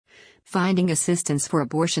Finding assistance for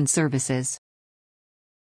abortion services.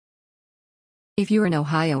 If you're in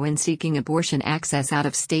Ohio and seeking abortion access out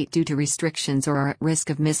of state due to restrictions or are at risk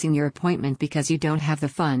of missing your appointment because you don't have the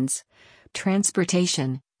funds,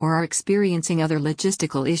 transportation, or are experiencing other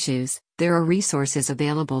logistical issues, there are resources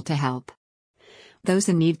available to help. Those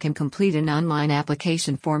in need can complete an online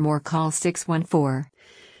application form or call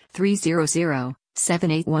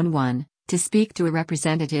 614-300-7811 to speak to a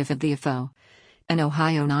representative of the AFO, an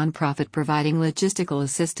Ohio nonprofit providing logistical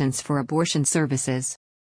assistance for abortion services.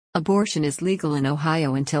 Abortion is legal in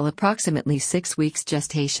Ohio until approximately 6 weeks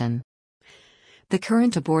gestation. The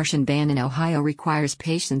current abortion ban in Ohio requires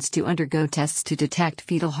patients to undergo tests to detect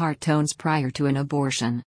fetal heart tones prior to an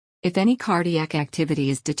abortion. If any cardiac activity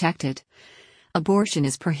is detected, abortion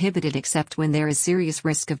is prohibited except when there is serious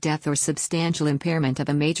risk of death or substantial impairment of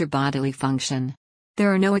a major bodily function.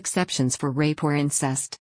 There are no exceptions for rape or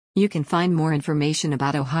incest. You can find more information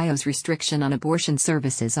about Ohio's restriction on abortion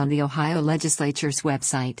services on the Ohio Legislature's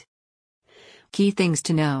website. Key things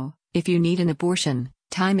to know: if you need an abortion,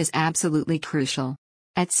 time is absolutely crucial.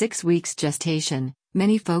 At 6 weeks gestation,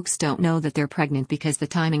 many folks don't know that they're pregnant because the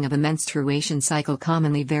timing of a menstruation cycle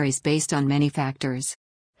commonly varies based on many factors.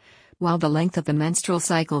 While the length of the menstrual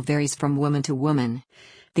cycle varies from woman to woman,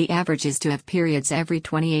 the average is to have periods every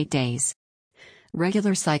 28 days.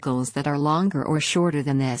 Regular cycles that are longer or shorter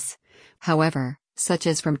than this, however, such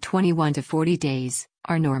as from 21 to 40 days,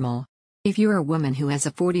 are normal. If you're a woman who has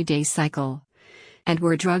a 40-day cycle and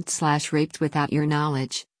were drugged/raped without your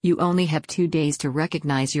knowledge, you only have 2 days to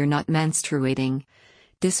recognize you're not menstruating,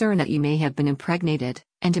 discern that you may have been impregnated,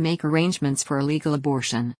 and to make arrangements for a legal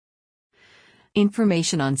abortion.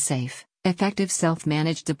 Information on safe, effective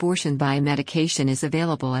self-managed abortion by medication is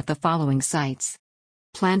available at the following sites.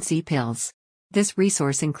 Plan C Pills. This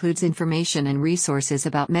resource includes information and resources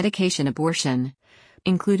about medication abortion,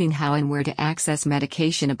 including how and where to access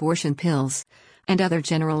medication abortion pills, and other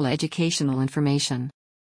general educational information.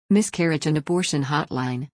 Miscarriage and Abortion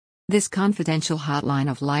Hotline. This confidential hotline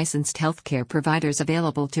of licensed healthcare providers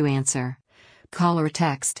available to answer, call or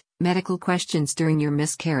text, medical questions during your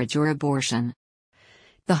miscarriage or abortion.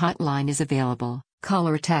 The hotline is available, call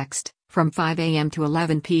or text, from 5 a.m. to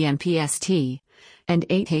 11 p.m. PST, and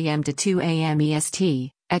 8 a.m. to 2 a.m.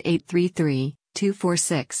 EST, at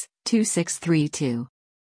 833-246-2632.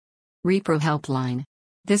 Repro Helpline.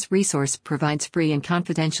 This resource provides free and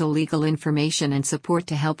confidential legal information and support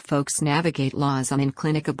to help folks navigate laws on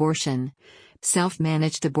in-clinic abortion,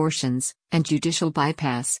 self-managed abortions, and judicial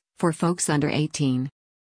bypass, for folks under 18.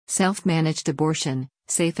 Self-managed abortion,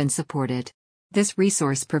 safe and supported. This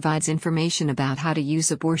resource provides information about how to use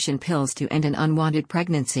abortion pills to end an unwanted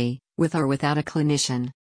pregnancy, with or without a clinician.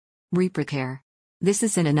 ReproCare. This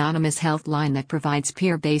is an anonymous health line that provides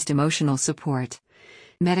peer-based emotional support,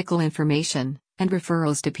 medical information, and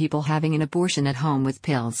referrals to people having an abortion at home with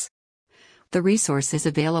pills. The resource is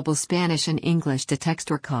available Spanish and English to text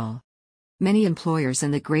or call. Many employers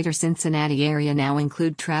in the greater Cincinnati area now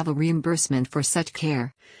include travel reimbursement for such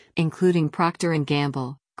care, including Procter &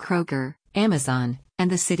 Gamble, Kroger, Amazon, and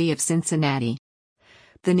the city of Cincinnati.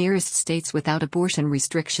 The nearest states without abortion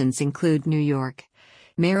restrictions include New York,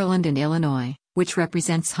 Maryland, and Illinois, which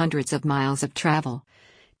represents hundreds of miles of travel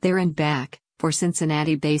there and back for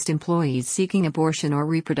Cincinnati-based employees seeking abortion or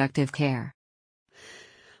reproductive care.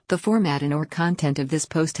 The format and/or content of this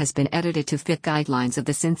post has been edited to fit guidelines of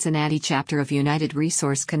the Cincinnati chapter of United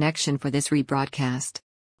Resource Connection for this rebroadcast.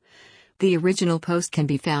 The original post can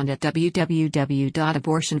be found at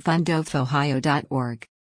www.abortionfundofohio.org.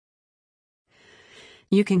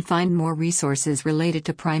 You can find more resources related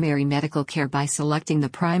to primary medical care by selecting the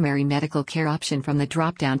Primary Medical Care option from the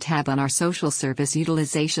drop-down tab on our Social Service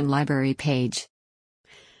Utilization Library page.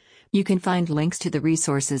 You can find links to the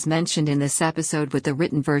resources mentioned in this episode with the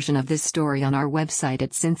written version of this story on our website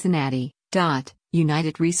at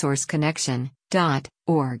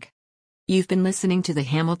cincinnati.unitedresourceconnection.org. You've been listening to the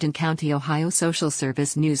Hamilton County, Ohio Social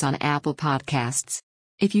Service News on Apple Podcasts.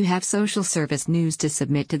 If you have social service news to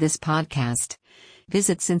submit to this podcast,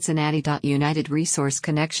 visit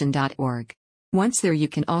cincinnati.unitedresourceconnection.org. Once there, you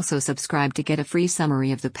can also subscribe to get a free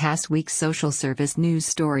summary of the past week's social service news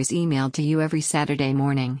stories emailed to you every Saturday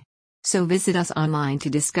morning. So visit us online to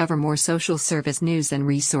discover more social service news and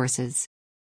resources.